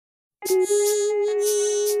Let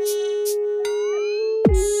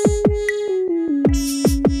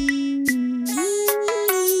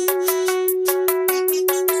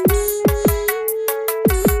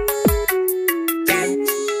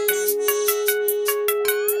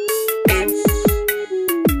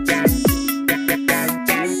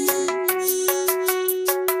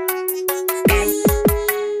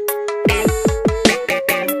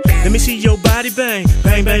me see your body bang,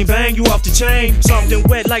 bang, bang, bang, you off the chain. Soft and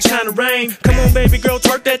wet like China rain. Come on baby girl,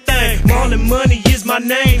 twerk that thing. Marlon money is my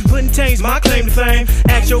name. Putting tame's my claim to fame.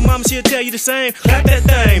 Ask your mama, she'll tell you the same. Clap that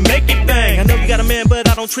thing, make it bang. I know you got a man, but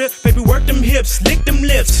I don't trip. Baby, work them hips, lick them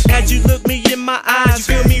lips. As you look me in my eyes,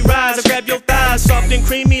 you feel me rise. I grab your thighs, soft and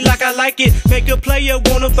creamy like I like it. Make a player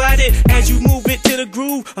wanna bite it. As you move it to the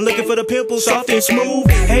groove, I'm looking for the pimples, soft and smooth.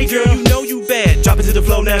 Hey girl, you know you bad. Drop it to the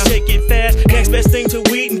floor now, shake it fast. Next best thing to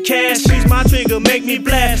weed and cash. Squeeze my trigger, make me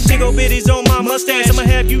blast. Jiggle bitties on my mustache. I'ma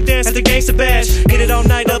have you dance at the gangsta bash. Hit it all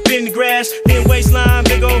night up in the grass. Then waistline,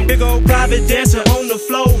 big ol' private dancer on the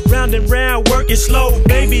floor. Round and round, work it slow.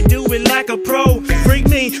 Baby, do it like a pro. Freak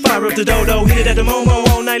me, fire up the dodo. Hit it at the Momo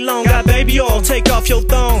all night long. Got baby oil, take off your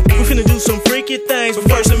thong. We finna do some freaky things, but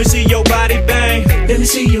first let me see your body bang. Let me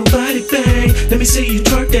see your body bang. Let me see you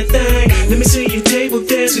twerk that thing. Let me see you table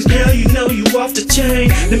dance, 'cause girl, you know you off the chain.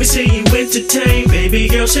 Let me see you entertain, baby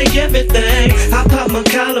girl, shake everything. I pop my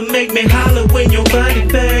collar, make me holler when your body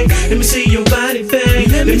bang. Let me see your body bang.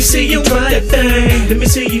 Let me see you twerk that thing. Let me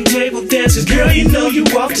see you table dance, 'cause girl, you know you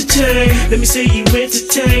off the chain. Let me see you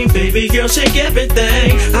entertain, baby girl, shake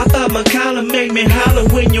everything. I pop my collar, make me holler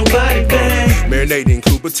when your body bang. Marinating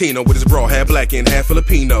Cupertino with his bra, half black and half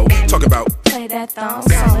Filipino. Talking about play that thong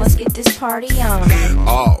song, let's get this party on.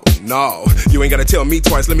 oh no, you ain't gotta tell me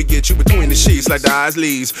twice. Let me get you between the sheets like the eyes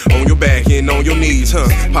leaves. On your back and on your knees, huh?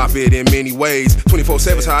 Pop it in many ways.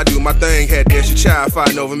 24/7's how I do my thing. Had dash your child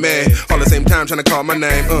fighting over man. All the same time trying to call my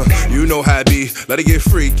name. You know how it be. Let it get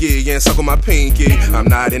freaky and suck on my pinky. I'm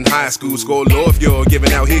not in high school, score low if you're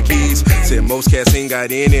giving out hickeys. Said most cats ain't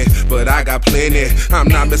got any, but I got plenty. I'm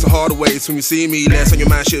not messing hard ways. When you see me, less on your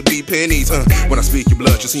mind should be pennies. When I speak your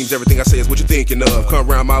blood, just seems everything I say is what you're thinking of. Come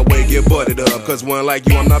round my way, get butted up. 'Cause one like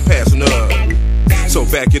you, I'm not passing up. So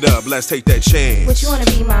back it up, let's take that chance. What, you wanna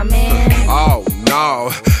be my man? Oh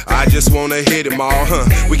no, I just wanna hit him all,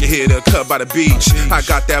 We can hit a cut by the beach. I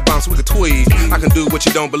got that bounce with the tweed. I can do what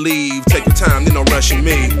you don't believe. Take your time, then don't rushing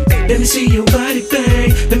me. Let me see your body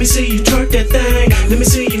bang. Let me see you twerk that thing. Let me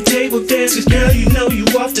see you table dance, 'cause girl, you know you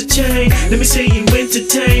off the chain. Let me see you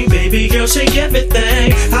entertain, baby girl, shake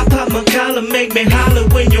everything. I pop my collar, make me holler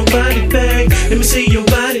when your body bang. Let me see your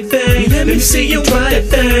body bang. Let me see you twerk that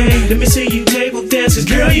thing. Let me see you table dance, 'cause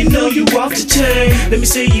girl, you know you off the chain. Let me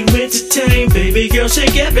see you entertain, baby girl,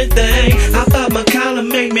 shake everything. I pop my collar,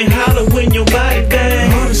 make me holler when your body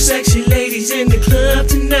bang. All the sexy ladies in the club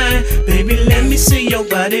tonight, baby, let me see your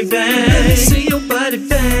body bang. Let me see your body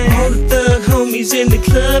bang. All the thug homies in the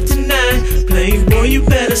club tonight, playboy, you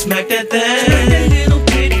better smack that thing. Smack that little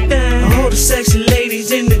bitty thing. All the sexy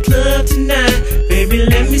ladies in the club tonight, baby,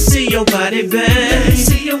 let me see your body bang. Let me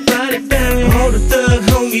see your body bang. All the thug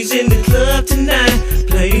homies in the club tonight,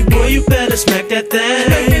 playboy, you better smack that thing.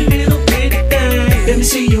 Smack that little bitty thing. Let me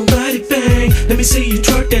see your body bang. Let me see you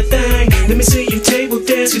twerk that thing. Let me see you table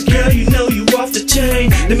dance, 'cause girl, you know you off the chain.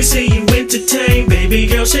 Let me see you entertain, baby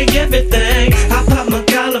girl, shake everything. I pop my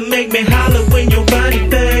collar, make me holler when your body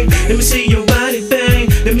bang. Let me see your body bang.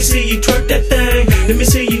 Let me see you twerk that thing. Let me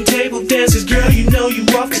see you table dance, 'cause girl, you know you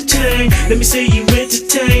off the chain. Let me see you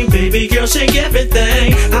entertain, baby girl, shake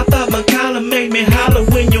everything. I pop my collar, make me holler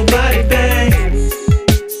when your body bang.